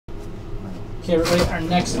Okay, everybody, our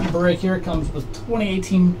next break here comes with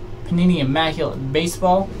 2018 Panini Immaculate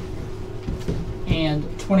Baseball and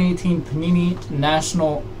 2018 Panini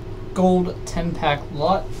National Gold 10-pack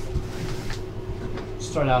lot.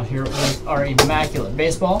 Start out here with our Immaculate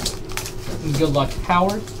Baseball. And good luck,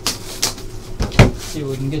 Howard. See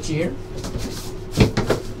what we can get you here.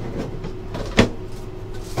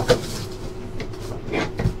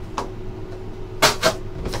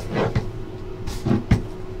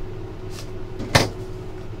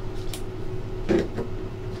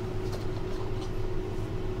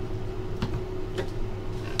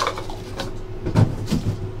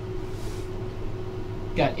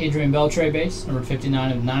 Got Adrian Beltre base, number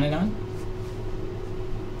 59 of 99.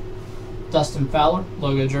 Dustin Fowler,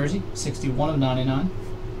 logo jersey, 61 of 99.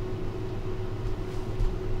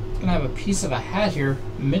 Gonna have a piece of a hat here,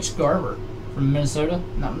 Mitch Garver from Minnesota.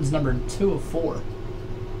 And that one's numbered 2 of 4.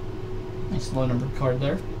 Nice low numbered card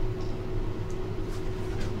there.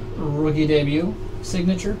 Rookie debut,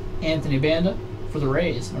 signature, Anthony Banda for the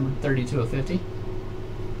Rays, number 32 of 50.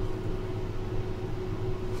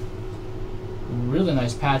 Really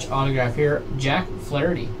nice patch autograph here, Jack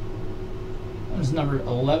Flaherty. That was number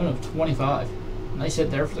 11 of 25. Nice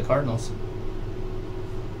hit there for the Cardinals.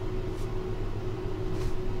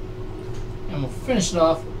 And we'll finish it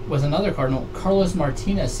off with another Cardinal, Carlos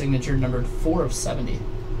Martinez signature, numbered 4 of 70.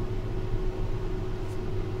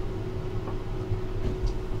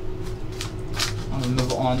 I'm going to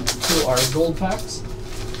move on to our gold packs.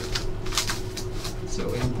 See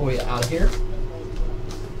what we can pull you out of here.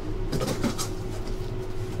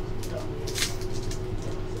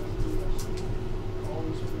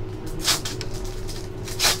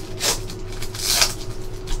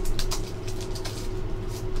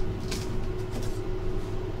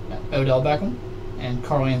 Odell Beckham and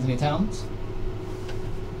Karl Anthony Towns.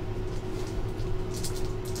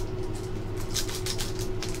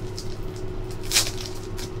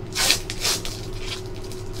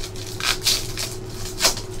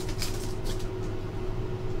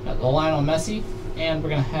 Got the Lionel Messi, and we're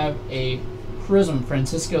going to have a Prism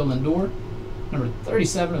Francisco Lindor, number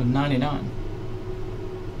 37 of 99.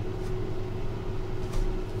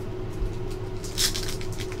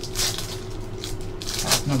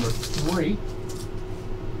 Number 3,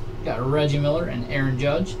 got Reggie Miller and Aaron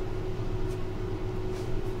Judge.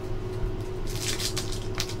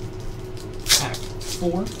 Pack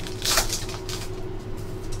 4,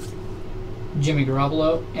 Jimmy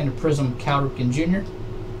Garoppolo and a Prism Cal Ripken Jr.,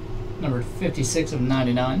 numbered 56 of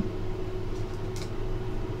 99.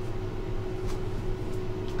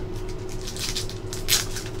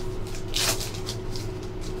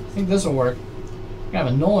 I think this will work. I have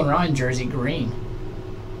a Nolan Ryan jersey, green.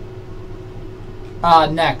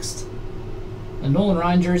 Next, the Nolan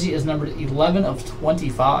Ryan jersey is numbered 11 of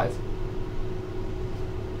 25.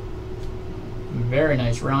 Very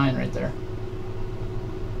nice Ryan right there.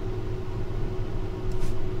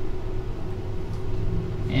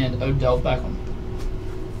 And Odell Beckham.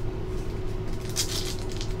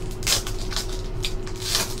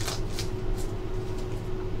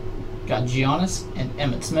 Got Giannis and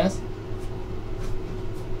Emmitt Smith.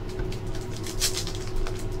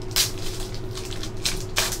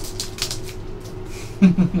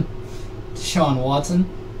 Deshaun Watson.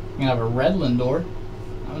 I'm going to have a red Lindor.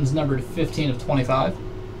 That one's numbered 15 of 25.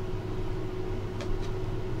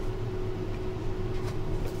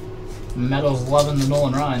 Meadows loving the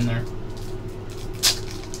Nolan Ryan there.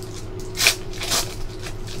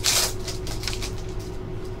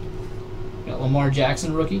 Got Lamar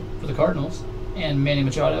Jackson, rookie for the Cardinals. And Manny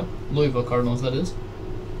Machado, Louisville Cardinals, that is.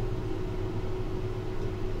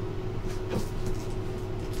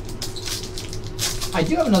 I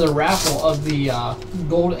do have another raffle of the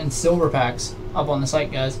gold and silver packs up on the site,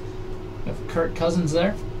 guys. We have Kirk Cousins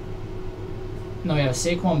there. And then we have a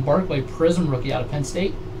Saquon Barkley Prism rookie out of Penn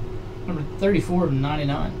State, number 34 of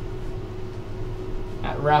 99.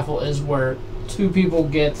 That raffle is where 2 people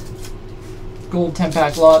get gold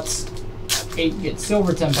 10-pack lots, 8 get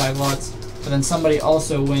silver 10-pack lots, but then somebody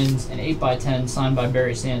also wins an 8x10 signed by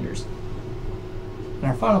Barry Sanders. In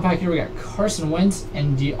our final pack here, we got Carson Wentz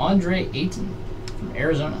and DeAndre Ayton from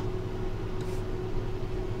Arizona.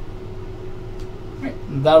 Alright,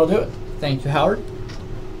 that'll do it. Thank you, Howard.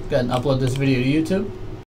 Go ahead and upload this video to YouTube.